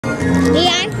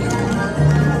Dian.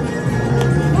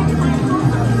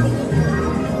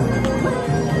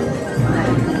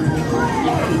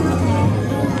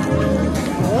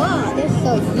 Wow, they're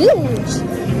so huge.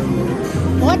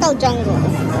 Mortal jungle.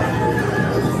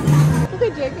 Look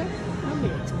at Jacob.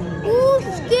 Ooh,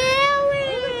 scary.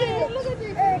 Look at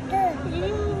Jacob.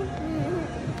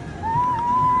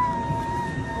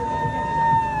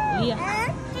 Yeah.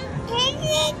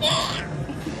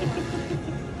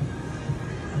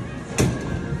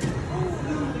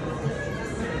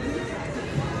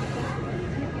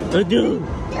 Dude.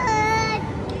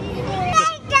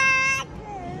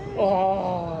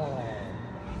 Oh.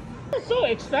 You're so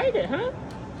excited, huh?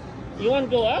 You want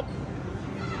to go up?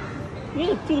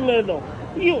 You're too little.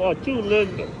 You are too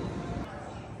little.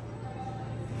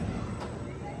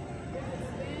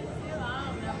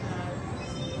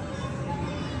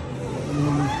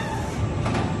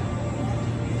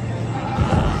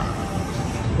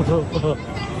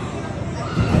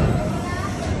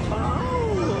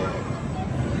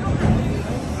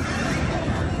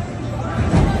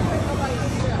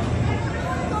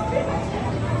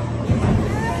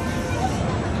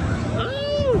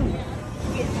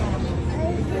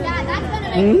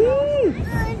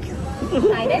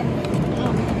 Excited?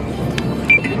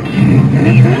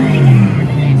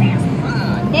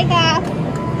 Jacob.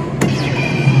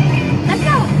 Let's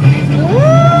go.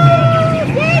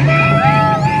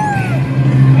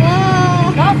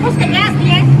 Go, push the gas,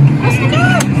 dear. Push the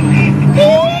gas.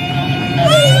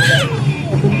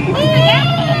 Push the gas.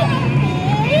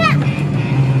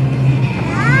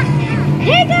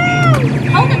 Jacob.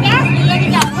 Hold the gas, dear. There you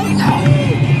go.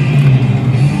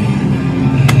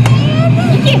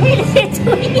 You can't really sit to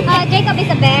me. Jacob is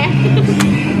a bear.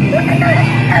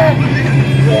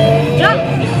 Jump.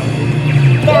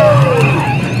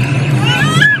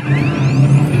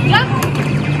 Jump.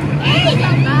 There you go.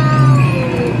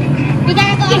 We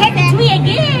gotta go upstairs. Hit the tree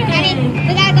again. I mean,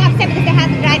 we gotta go upstairs because they have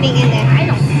the driving in there. I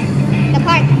know. The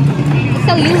park is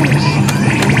so huge.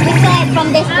 We saw it from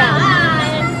this round.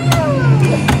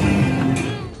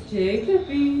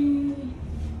 Jacobie.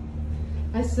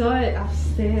 I saw it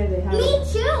upstairs. They have Me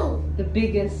too. the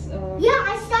biggest. Yeah,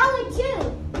 I saw it too.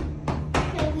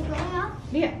 Okay, we going up?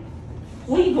 Yeah.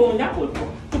 Where are you going that way for?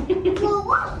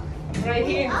 Go up. Right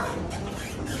here.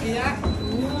 Yeah.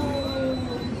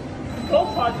 Go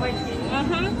kart right here.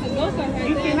 The ghost are right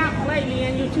You there. cannot play,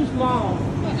 Leanne. You're too small.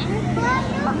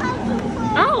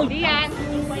 Oh, Dion.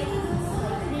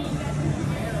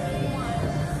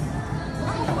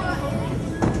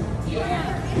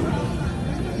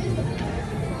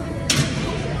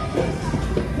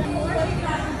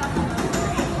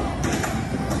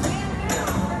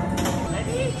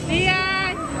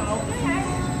 Dion.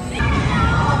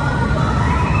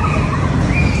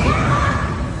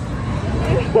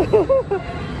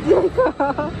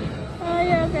 Are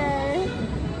you okay?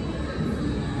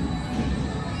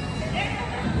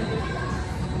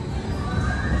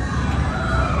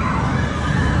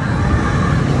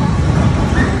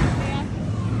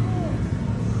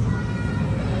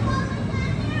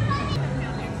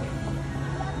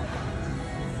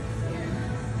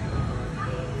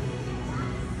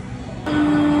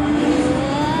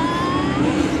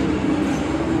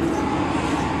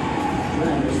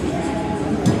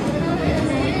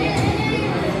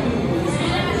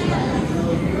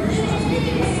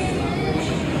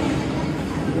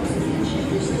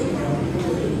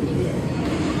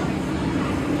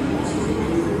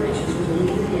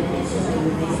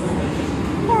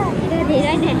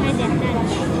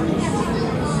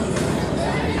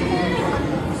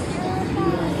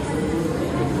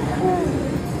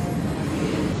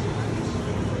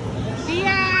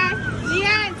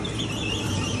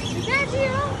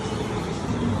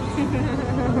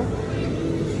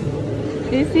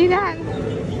 Do you see that?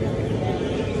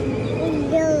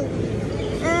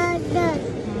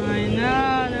 I know.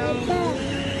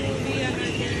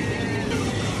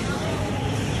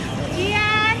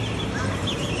 Ian!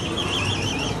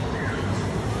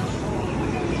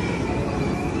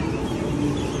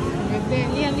 Right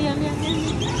there.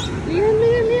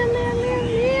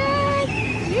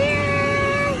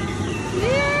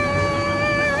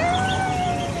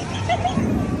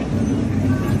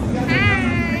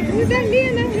 Hi! Who's that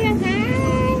Leon?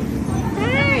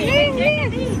 Hi!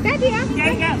 Leon! Daddy up!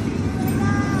 Jacob.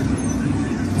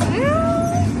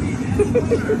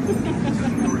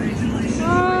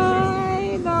 Hi,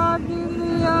 Daddy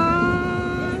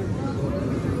Leon.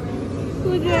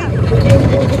 Good job.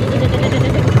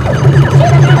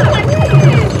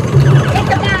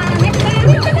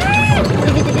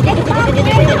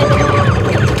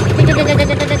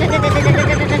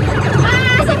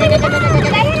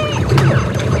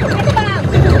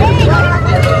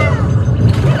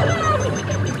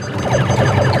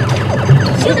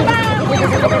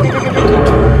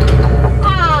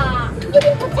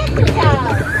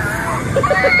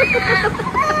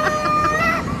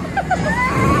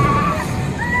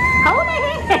 Hold it.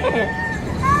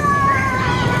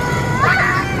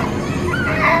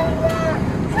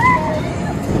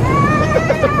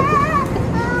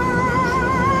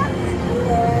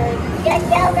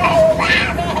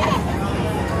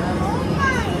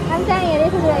 I'm telling you,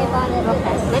 this is really fun.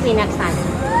 Okay, maybe next time.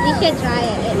 You should try it.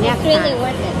 It's really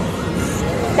worth it.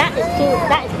 That is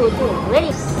cool too.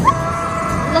 Really?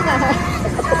 Look at her.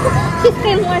 She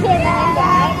screamed more here than him,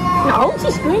 right? No,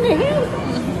 she's screaming at him.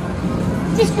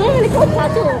 She's screaming at the go-kart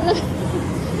too.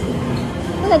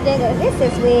 Look at this. This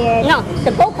is weird. No,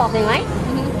 the go-kart thing, right?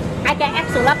 I can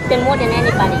axle up them more than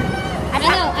anybody. I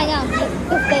know.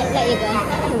 Just let you go.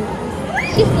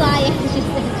 She's flying.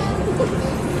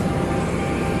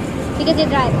 Because you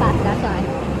drive fast, that's why.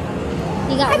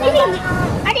 You got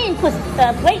I didn't put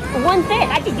brake one bit.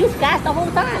 I just use gas the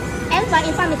whole time. Everybody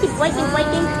in front of me keep braking.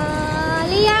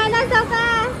 Leah, not so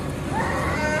fast.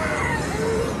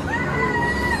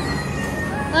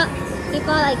 Oh, he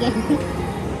fall again.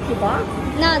 You fall?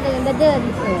 No, the dude.